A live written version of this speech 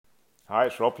Hi,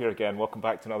 it's Rob here again. Welcome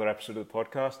back to another episode of the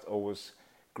podcast. Always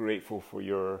grateful for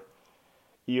your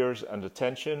ears and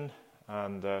attention,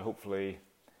 and hopefully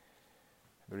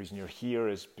the reason you're here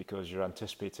is because you're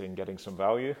anticipating getting some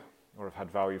value or have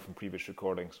had value from previous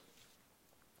recordings.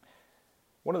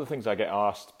 One of the things I get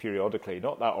asked periodically,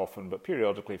 not that often, but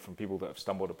periodically from people that have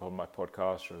stumbled upon my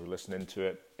podcast or who listen into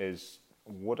it is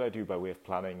what do I do by way of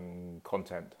planning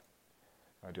content?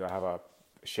 Do I have a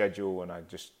schedule and I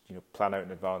just plan out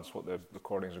in advance what the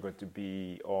recordings are going to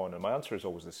be on? And my answer is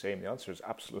always the same. The answer is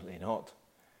absolutely not.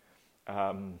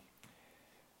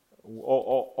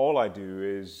 All I do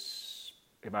is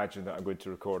imagine that I'm going to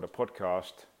record a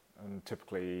podcast, and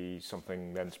typically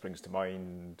something then springs to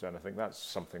mind, and I think that's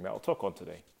something that I'll talk on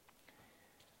today.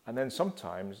 And then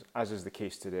sometimes, as is the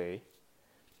case today,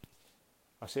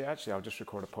 I say, actually, I'll just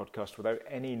record a podcast without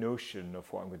any notion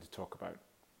of what I'm going to talk about.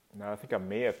 Now, I think I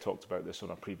may have talked about this on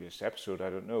a previous episode, I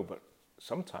don't know, but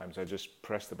sometimes I just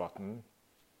press the button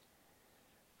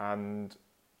and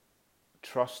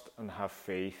trust and have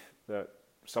faith that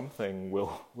something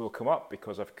will come up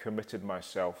because I've committed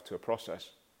myself to a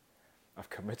process. I've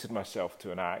committed myself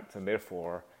to an act, and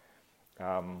therefore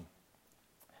I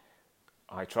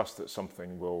trust that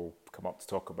something will come up to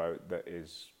talk about that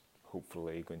is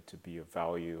hopefully going to be of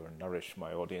value or nourish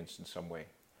my audience in some way.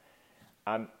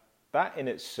 And that in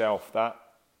itself, that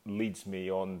leads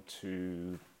me on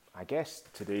to, I guess,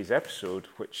 today's episode,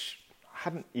 which I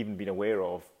hadn't even been aware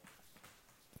of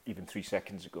even 3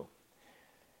 seconds ago,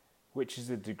 which is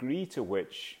the degree to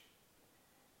which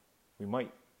we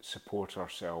might support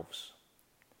ourselves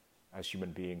as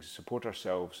human beings, support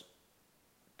ourselves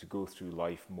to go through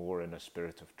life more in a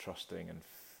spirit of trusting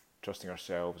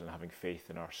ourselves and having faith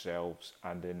in ourselves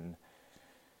and in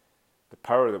the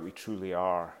power that we truly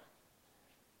are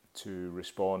to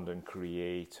respond and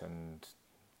create and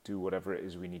do whatever it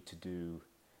is we need to do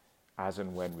as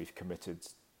and when we've committed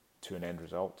to an end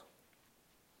result.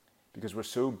 Because we're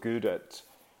so good at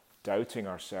doubting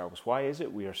ourselves. Why is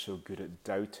it we are so good at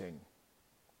doubting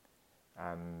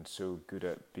and so good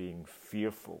at being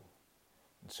fearful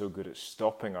and so good at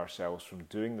stopping ourselves from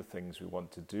doing the things we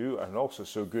want to do, and also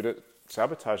so good at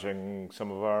sabotaging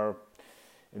some of our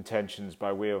intentions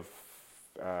by way of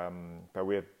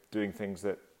doing things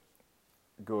that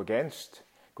go in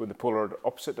the polar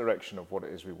opposite direction of what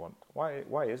it is we want?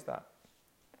 Why is that?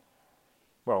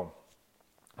 Well,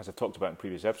 as I've talked about in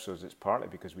previous episodes, it's partly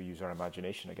because we use our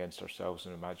imagination against ourselves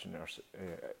and imagine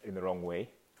in the wrong way.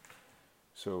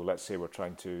 So let's say we're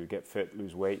trying to get fit,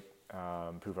 lose weight,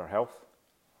 improve our health.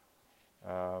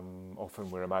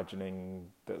 Often we're imagining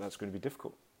that that's going to be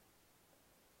difficult.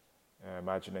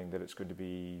 Imagining that it's going to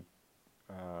be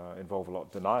involve a lot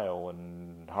of denial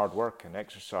and hard work and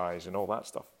exercise and all that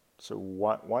stuff. So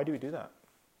why do we do that?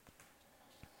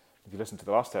 If you listen to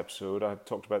the last episode, I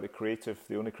talked about the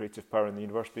only creative power in the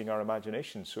universe being our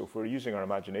imagination. So if we're using our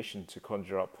imagination to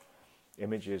conjure up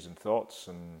images and thoughts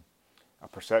and a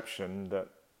perception that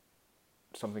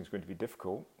something's going to be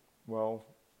difficult, well,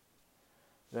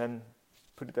 then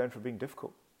put it down for being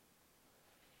difficult.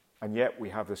 And yet we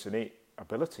have this innate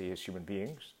ability as human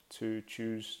beings to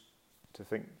choose to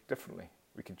think differently.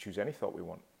 We can choose any thought we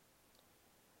want.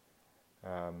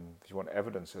 If you want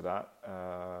evidence of that,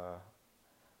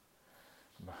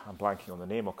 I'm blanking on the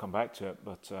name, I'll come back to it,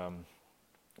 but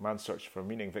Man's Search for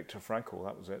Meaning, Viktor Frankl,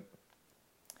 that was it.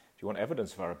 If you want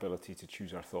evidence of our ability to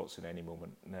choose our thoughts in any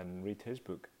moment, then read his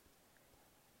book.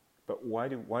 But why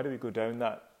do we go down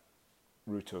that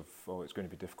route of, it's going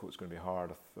to be difficult, it's going to be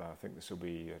hard, I think this will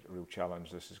be a real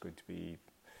challenge, this is going to be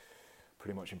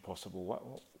pretty much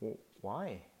impossible.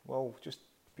 Why? Well, just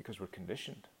because we're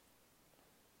conditioned.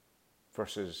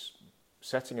 Versus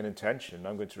setting an intention,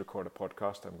 I'm going to record a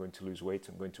podcast, I'm going to lose weight,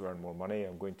 I'm going to earn more money,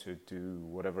 I'm going to do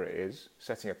whatever it is.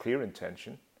 Setting a clear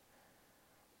intention,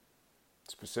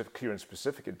 clear and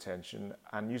specific intention,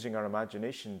 and using our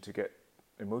imagination to get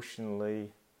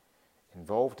emotionally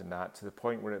involved in that to the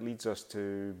point where it leads us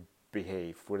to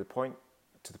behave. To the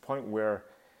point where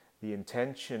the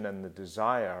intention and the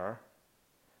desired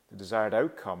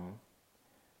outcome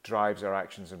drives our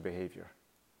actions and behavior,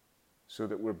 so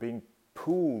that we're being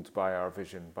pulled by our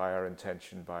vision, by our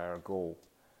intention, by our goal,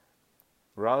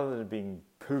 rather than being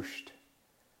pushed.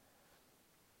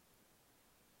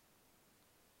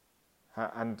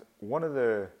 And one of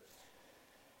the,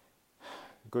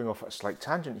 going off at a slight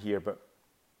tangent here, but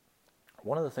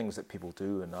one of the things that people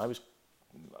do, and I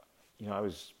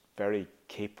was very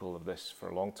capable of this for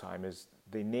a long time, is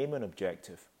they name an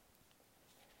objective.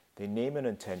 They name an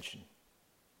intention.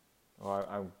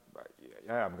 I'm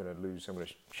going to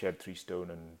shed 3 stone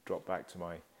and drop back to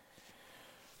my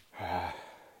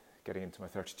getting into my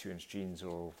 32-inch jeans,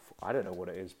 or I don't know what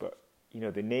it is, but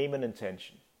they name an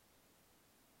intention.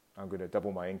 I'm going to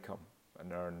double my income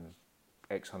and earn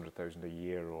X 100,000 a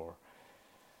year, or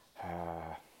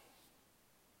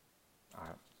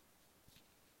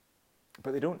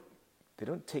but they don't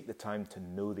take the time to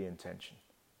know the intention.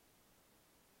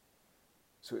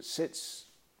 So it sits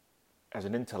as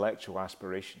an intellectual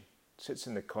aspiration. It sits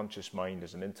in the conscious mind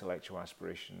as an intellectual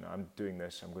aspiration. I'm doing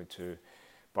this. I'm going to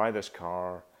buy this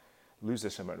car, lose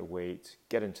this amount of weight,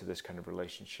 get into this kind of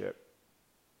relationship,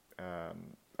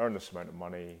 earn this amount of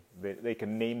money. They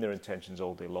can name their intentions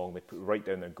all day long. They write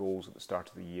down their goals at the start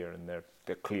of the year, and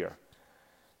they're clear.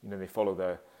 They follow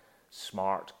the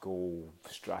SMART goal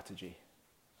strategy.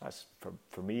 That's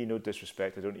for me, no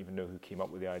disrespect. I don't even know who came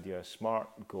up with the idea.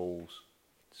 SMART goals: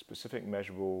 specific,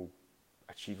 measurable,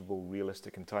 achievable,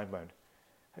 realistic, and time-bound.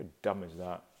 How dumb is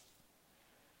that?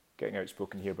 Getting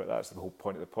outspoken here, but that's the whole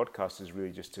point of the podcast, is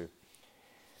really just to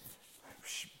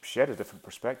shed a different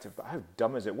perspective. But how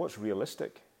dumb is it? What's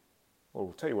realistic? Well,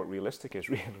 we'll tell you what realistic is.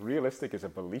 Realistic is a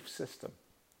belief system.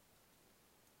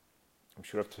 I'm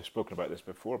sure I've spoken about this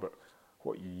before, but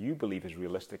what you believe is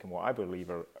realistic and what I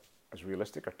believe as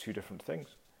realistic are two different things.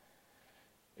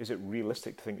 Is it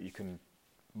realistic to think that you can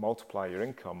multiply your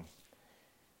income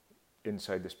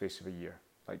inside the space of a year?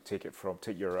 Like take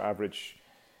your average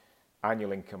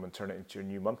annual income and turn it into your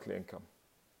new monthly income.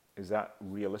 Is that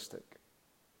realistic?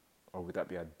 Or would that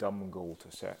be a dumb goal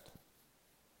to set?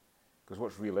 Because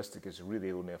what's realistic is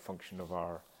really only a function of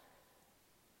our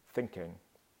thinking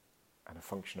and a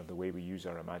function of the way we use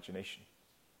our imagination.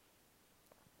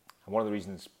 And one of the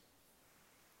reasons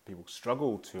people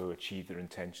struggle to achieve their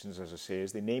intentions, as I say,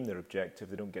 is they name their objective,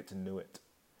 they don't get to know it.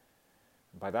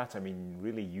 And by that I mean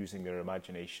really using their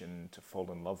imagination to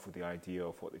fall in love with the idea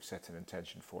of what they've set an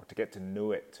intention for, to get to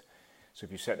know it. So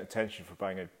if you set an intention for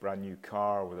buying a brand new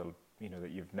car with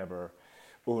that you've never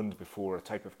owned before, a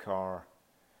type of car,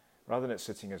 rather than it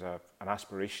sitting as an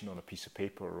aspiration on a piece of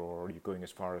paper, or you're going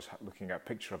as far as looking at a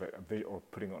picture of it or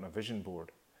putting it on a vision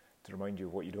board to remind you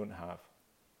of what you don't have,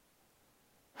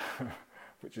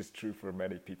 which is true for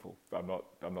many people. I'm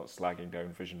not slagging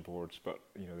down vision boards, but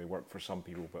they work for some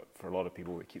people, but for a lot of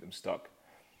people they keep them stuck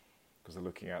because they're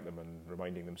looking at them and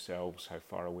reminding themselves how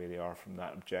far away they are from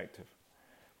that objective,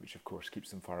 which of course keeps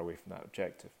them far away from that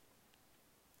objective.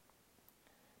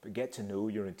 But get to know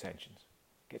your intentions.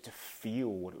 Get to feel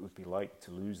what it would be like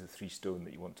to lose the 3 stone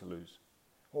that you want to lose.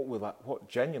 What will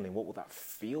that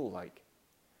feel like?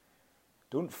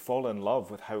 Don't fall in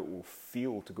love with how it will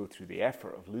feel to go through the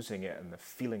effort of losing it, and the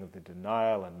feeling of the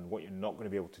denial, and what you're not going to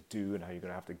be able to do, and how you're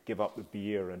going to have to give up the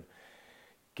beer and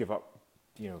give up,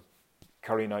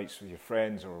 curry nights with your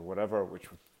friends or whatever, which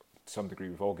to some degree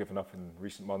we've all given up in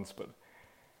recent months. But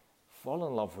fall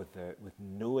in love with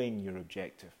knowing your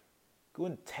objective. Go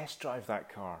and test drive that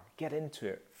car. Get into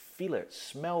it. Feel it.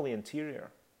 Smell the interior.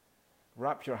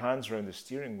 Wrap your hands around the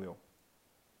steering wheel.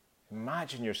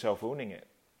 Imagine yourself owning it.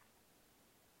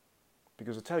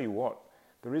 Because I'll tell you what,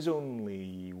 there is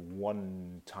only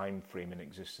one time frame in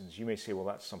existence. You may say, well,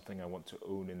 that's something I want to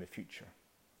own in the future.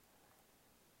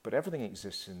 But everything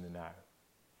exists in the now.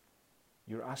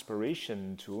 Your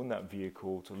aspiration to own that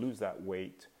vehicle, to lose that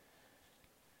weight,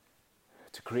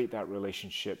 to create that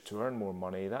relationship, to earn more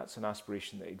money, that's an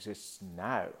aspiration that exists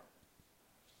now.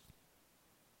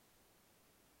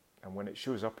 And when it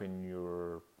shows up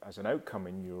as an outcome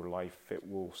in your life, it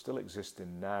will still exist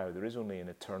in now. There is only an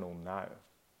eternal now.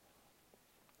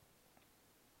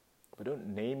 But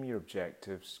don't name your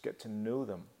objectives, get to know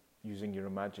them using your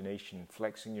imagination,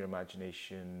 flexing your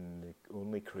imagination, the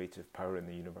only creative power in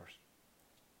the universe.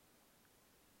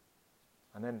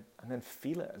 And then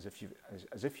feel it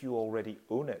as if you already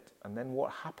own it. And then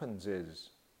what happens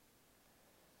is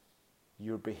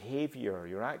your behavior,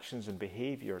 your actions and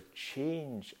behavior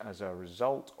change as a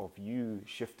result of you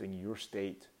shifting your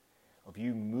state, of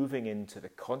you moving into the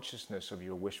consciousness of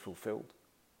your wish fulfilled.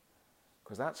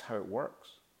 Because that's how it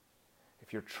works.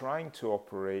 If you're trying to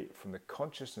operate from the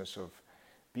consciousness of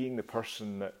being the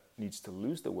person that needs to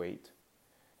lose the weight,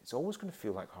 it's always going to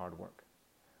feel like hard work.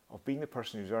 Of being the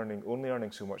person who's only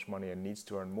earning so much money and needs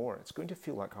to earn more, it's going to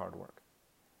feel like hard work.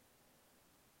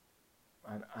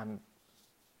 And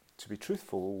to be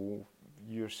truthful,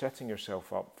 you're setting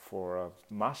yourself up for a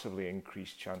massively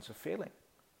increased chance of failing.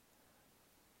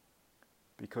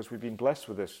 Because we've been blessed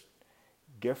with this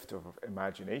gift of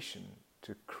imagination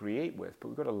to create with, but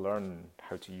we've got to learn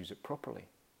how to use it properly.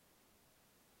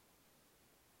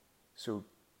 So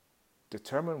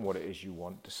determine what it is you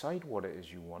want, decide what it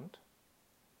is you want,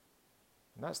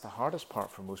 And that's the hardest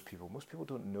part for most people. Most people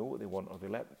don't know what they want, or they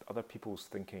let other people's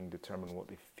thinking determine what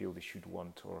they feel they should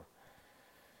want.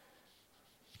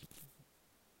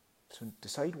 So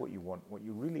decide what you want, what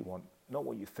you really want, not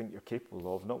what you think you're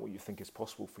capable of, not what you think is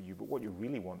possible for you, but what you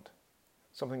really want.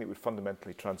 Something that would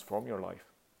fundamentally transform your life.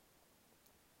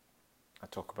 I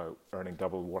talk about earning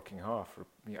double, working half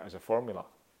as a formula.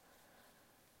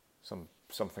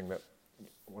 Something that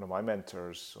one of my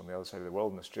mentors on the other side of the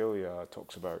world in Australia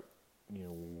talks about,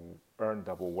 earn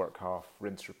double, work half,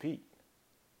 rinse, repeat.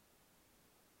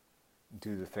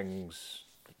 Do the things,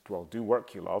 do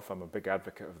work you love. I'm a big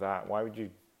advocate of that. Why would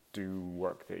you do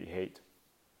work that you hate?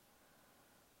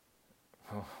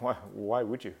 Why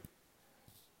would you?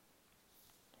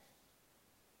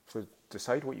 So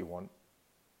decide what you want,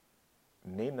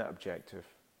 name that objective,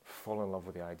 fall in love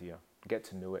with the idea, get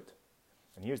to know it.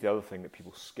 And here's the other thing that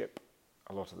people skip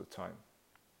a lot of the time.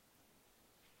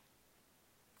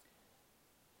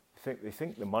 They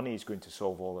think the money is going to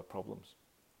solve all their problems.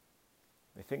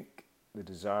 They think the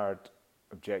desired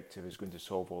objective is going to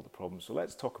solve all the problems. So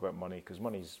let's talk about money, because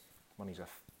money's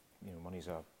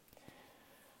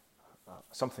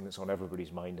something that's on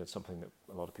everybody's mind, and something that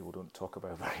a lot of people don't talk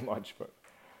about very much. But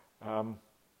I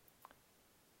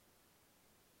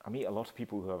meet a lot of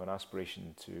people who have an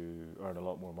aspiration to earn a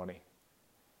lot more money,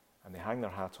 and they hang their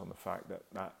hat on the fact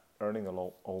that earning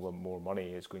all the more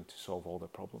money is going to solve all their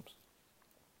problems.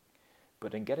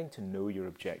 But in getting to know your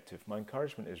objective, my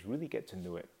encouragement is really get to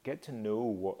know it. Get to know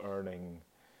what earning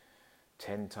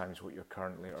 10 times what you're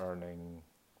currently earning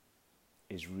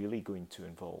is really going to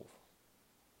involve.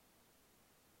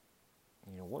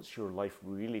 What's your life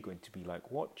really going to be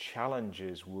like? What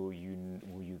challenges will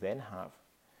you then have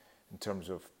in terms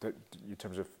of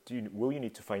will you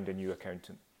need to find a new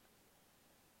accountant?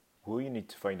 Will you need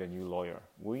to find a new lawyer?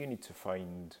 Will you need to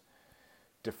find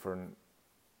different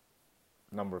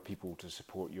number of people to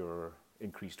support your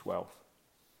increased wealth?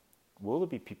 Will there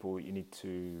be people that you need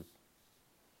to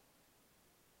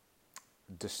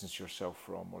distance yourself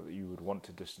from, or that you would want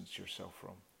to distance yourself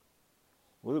from?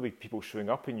 Will there be people showing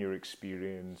up in your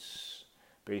experience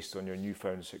based on your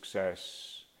newfound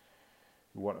success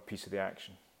who want a piece of the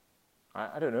action?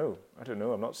 I don't know.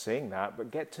 I'm not saying that,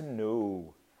 but get to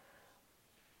know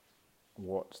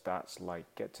what that's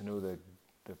like. Get to know the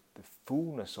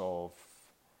fullness of,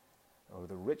 or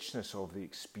the richness of the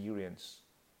experience,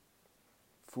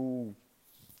 full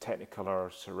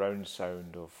technicolor surround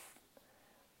sound of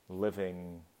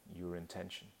living your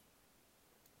intention.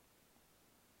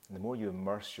 And the more you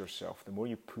immerse yourself, the more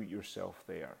you put yourself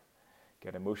there,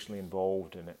 get emotionally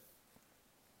involved in it.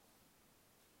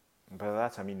 And by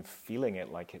that I mean feeling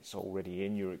it like it's already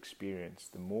in your experience,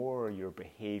 the more your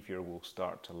behavior will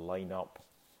start to line up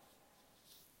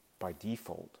by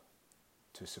default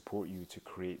to support you to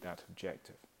create that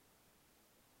objective.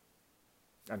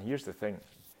 And here's the thing,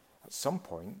 at some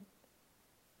point,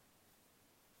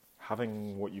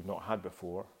 having what you've not had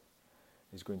before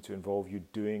is going to involve you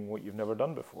doing what you've never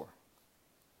done before.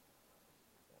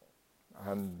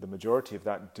 And the majority of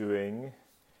that doing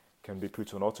can be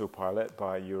put on autopilot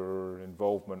by your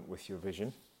involvement with your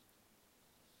vision,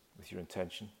 with your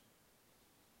intention.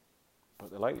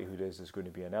 But the likelihood is there's going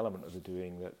to be an element of the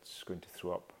doing that's going to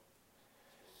throw up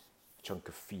a chunk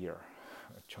of fear,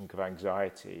 a chunk of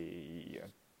anxiety,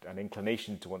 an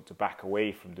inclination to want to back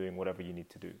away from doing whatever you need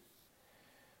to do,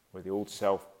 where the old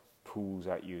self pulls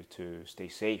at you to stay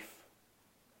safe.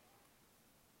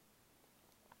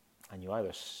 And you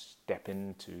either step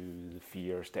into the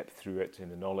fear, step through it in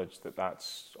the knowledge that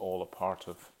that's all a part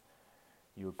of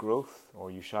your growth, or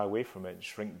you shy away from it and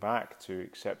shrink back to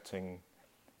accepting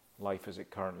life as it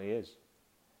currently is.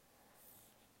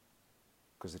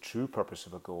 Because the true purpose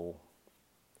of a goal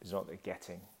is not the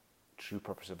getting. The true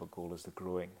purpose of a goal is the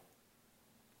growing.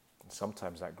 And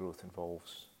sometimes that growth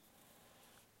involves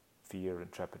fear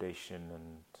and trepidation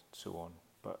and so on,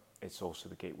 but it's also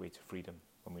the gateway to freedom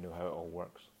when we know how it all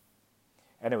works.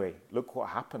 Anyway, look what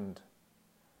happened.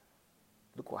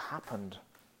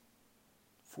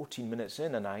 14 minutes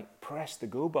in and I pressed the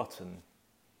go button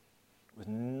with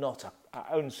not an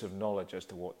ounce of knowledge as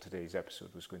to what today's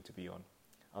episode was going to be on,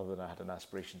 other than I had an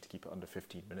aspiration to keep it under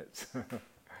 15 minutes.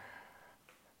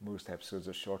 Most episodes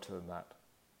are shorter than that.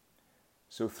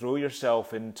 So throw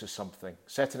yourself into something.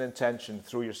 Set an intention,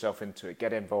 throw yourself into it,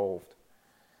 get involved.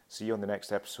 See you on the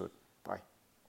next episode. Bye.